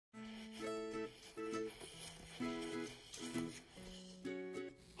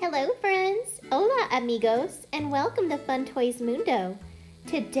Hello friends! Hola amigos! And welcome to Fun Toys Mundo.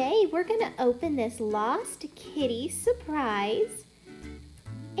 Today we're going to open this Lost Kitty surprise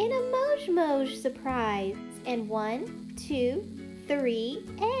and a Moj Moj surprise and 1, 2, 3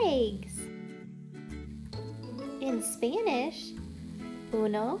 eggs. In Spanish,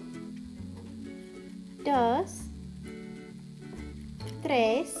 uno, dos,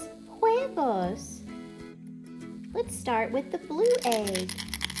 tres huevos. Let's start with the blue egg.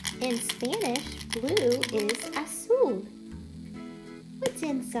 In Spanish, blue is azul. What's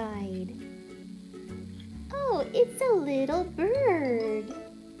inside? Oh, it's a little bird.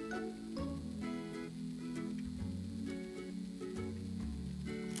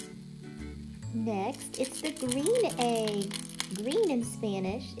 Next, it's the green egg. Green in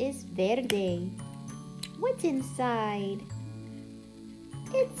Spanish is verde. What's inside?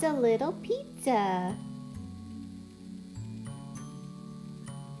 It's a little pizza.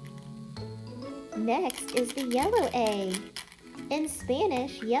 Next is the yellow egg. In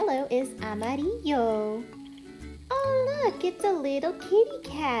Spanish, yellow is amarillo. Oh look, it's a little kitty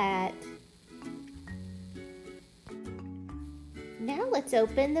cat. Now let's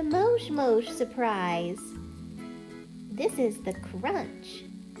open the Moj Moj surprise. This is the crunch.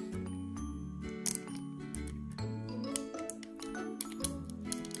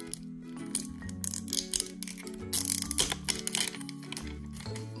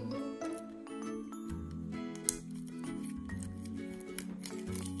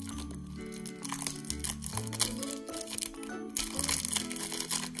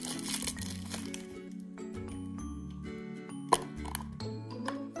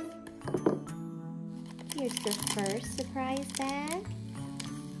 Here's the first surprise bag.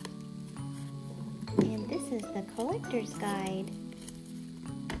 And this is the collector's guide.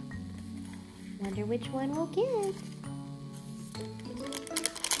 Wonder which one we'll get.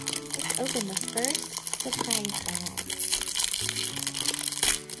 Let's open the first surprise bag.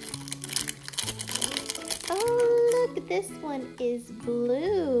 Oh, look, this one is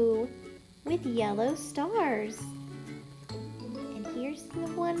blue with yellow stars. Here's the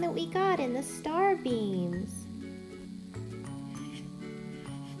one that we got in the star beams.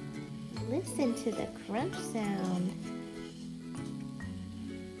 Listen to the crunch sound.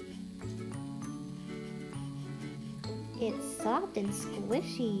 It's soft and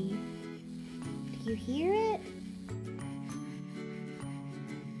squishy. Do you hear it?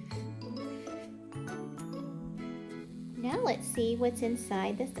 Now let's see what's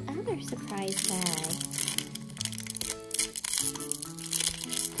inside this other surprise bag.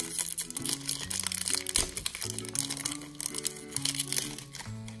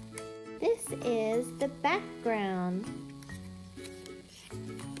 This is the background.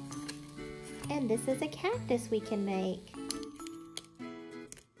 And this is a cactus we can make.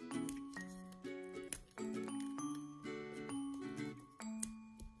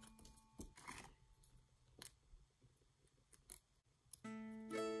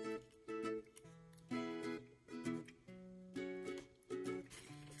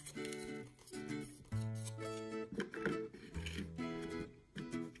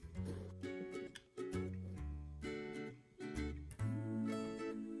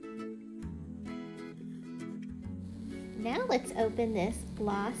 Now let's open this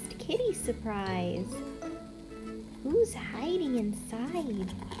Lost Kitty surprise. Who's hiding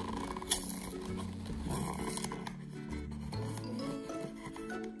inside?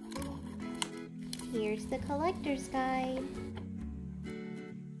 Here's the collector's guide.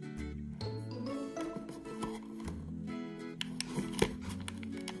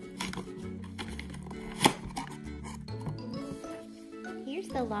 Here's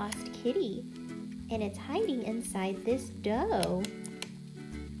the Lost Kitty. And it's hiding inside this dough.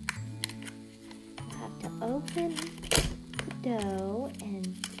 We'll have to open the dough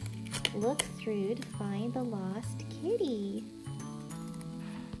and look through to find the lost kitty.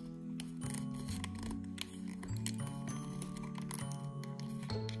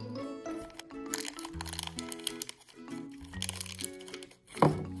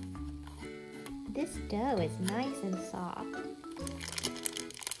 This dough is nice and soft.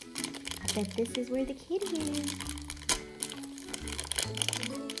 But this is where the kitty is.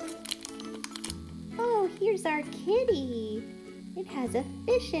 Oh, here's our kitty. It has a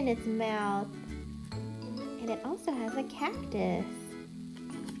fish in its mouth. And it also has a cactus.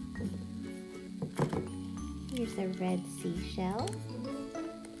 Here's a red seashell.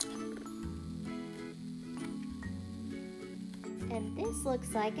 And this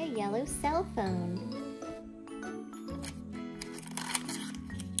looks like a yellow cell phone.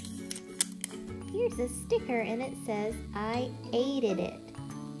 Here's a sticker and it says, I aided it.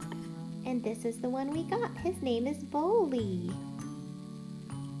 And this is the one we got. His name is Bolly.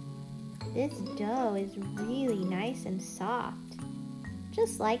 This dough is really nice and soft,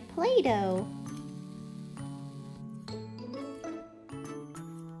 just like Play-Doh.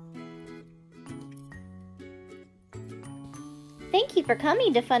 Thank you for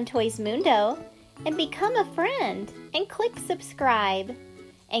coming to Fun Toys Mundo, and become a friend and click subscribe.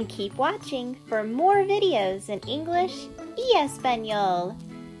 And keep watching for more videos in English y Español.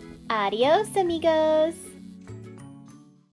 Adios, amigos!